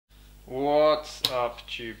What's up,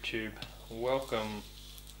 tube? Welcome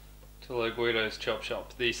to Great Guido's Chop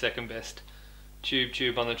Shop, the second best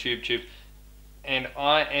tube on the tube. And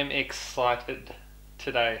I am excited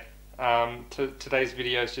today. Today's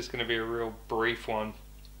video is just going to be a real brief one.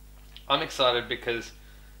 I'm excited because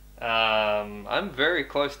I'm very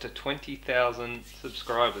close to 20,000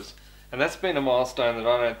 subscribers. And that's been a milestone that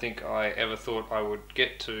I don't think I ever thought I would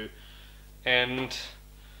get to. And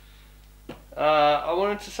I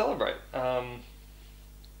wanted to celebrate.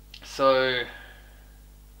 So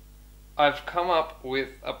I've come up with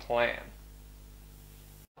a plan.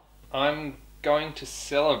 I'm going to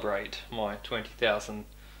celebrate my 20,000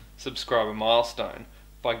 subscriber milestone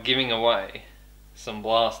by giving away some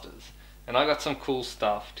blasters. And I got some cool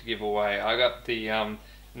stuff to give away. I got the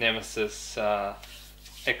Nemesis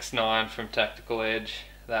X9 from Tactical Edge,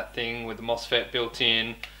 that thing with the MOSFET built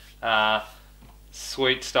in.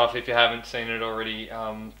 Sweet stuff. If you haven't seen it already,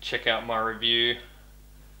 check out my review.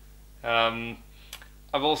 I've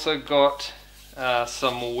also got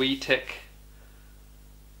some WeTech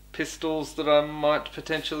pistols that I might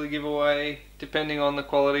potentially give away depending on the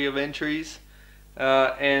quality of entries.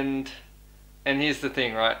 And here's the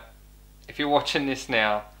thing, right? If you're watching this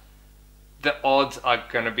now, the odds are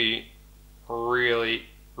going to be really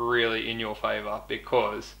in your favor,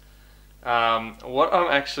 because what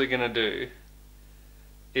I'm actually going to do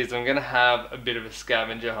is I'm going to have a bit of a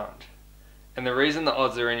scavenger hunt. And the reason the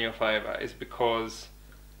odds are in your favor is because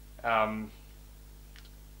half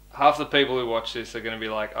the people who watch this are going to be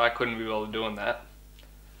like, I couldn't be bothered doing that.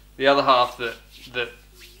 The other half that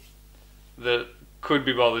could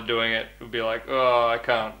be bothered doing it would be like, oh, I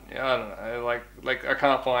can't. I don't know. Like I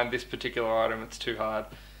can't find this particular item. It's too hard.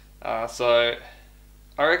 So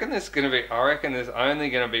I reckon there's only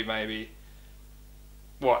going to be maybe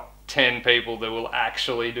 10 people that will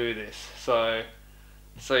actually do this. So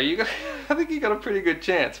you got, I think you got a pretty good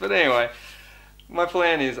chance. But anyway, my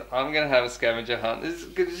plan is I'm going to have a scavenger hunt. This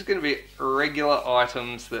is going to be regular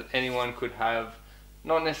items that anyone could have,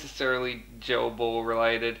 not necessarily gel ball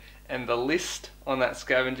related. And the list on that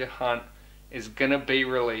scavenger hunt is going to be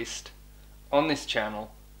released on this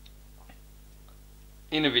channel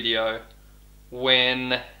in a video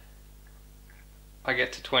when I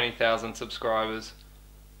get to 20,000 subscribers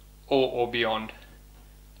or beyond.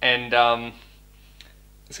 And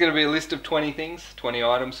it's going to be a list of 20 things, 20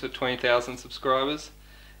 items for 20,000 subscribers.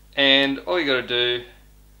 And all you got to do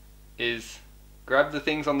is grab the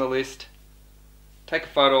things on the list, take a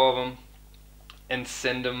photo of them, and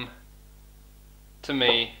send them to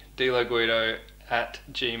me,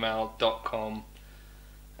 dloguido@gmail.com.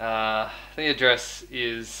 The address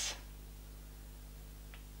is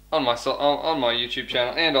on my YouTube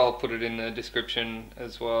channel, and I'll put it in the description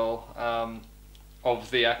as well,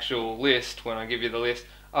 of the actual list. When I give you the list,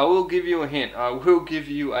 I will give you a hint.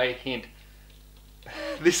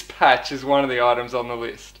 This patch is one of the items on the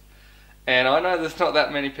list, and I know there's not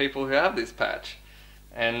that many people who have this patch,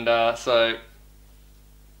 and so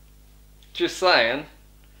just saying,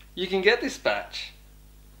 you can get this patch.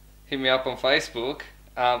 Hit me up on Facebook,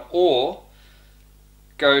 or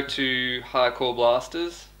go to Hardcore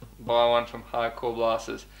Blasters, buy one from Hardcore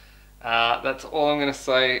Blasters. That's all I'm going to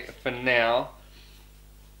say for now.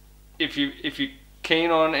 If you're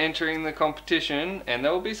keen on entering the competition, and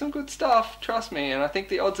there will be some good stuff, trust me, and I think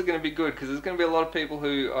the odds are going to be good, because there's going to be a lot of people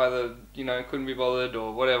who either couldn't be bothered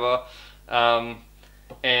or whatever,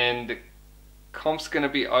 and comp's going to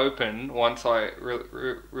be open once I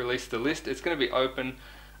release the list. It's going to be open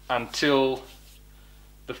until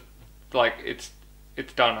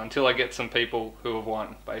it's done, until I get some people who have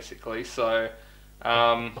won, basically. So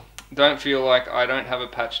don't feel like I don't have a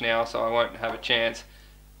patch now, so I won't have a chance.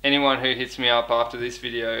 Anyone who hits me up after this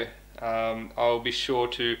video, I'll be sure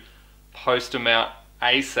to post them out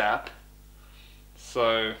ASAP,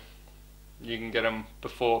 so you can get them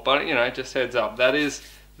before. But just heads up, that is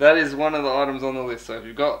one of the items on the list. So if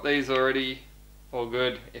you've got these already, all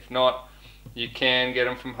good. If not, you can get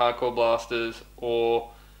them from Hardcore Blasters, or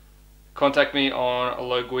contact me on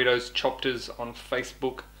Great Guido's Chopters on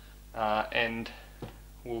Facebook, and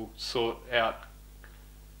we'll sort out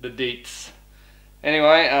the deets.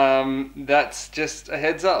 Anyway, that's just a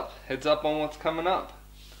heads up on what's coming up.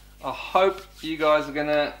 I hope you guys are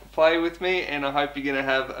gonna play with me, and I hope you're gonna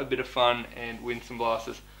have a bit of fun and win some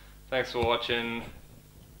blasters. Thanks for watching.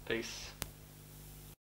 Peace.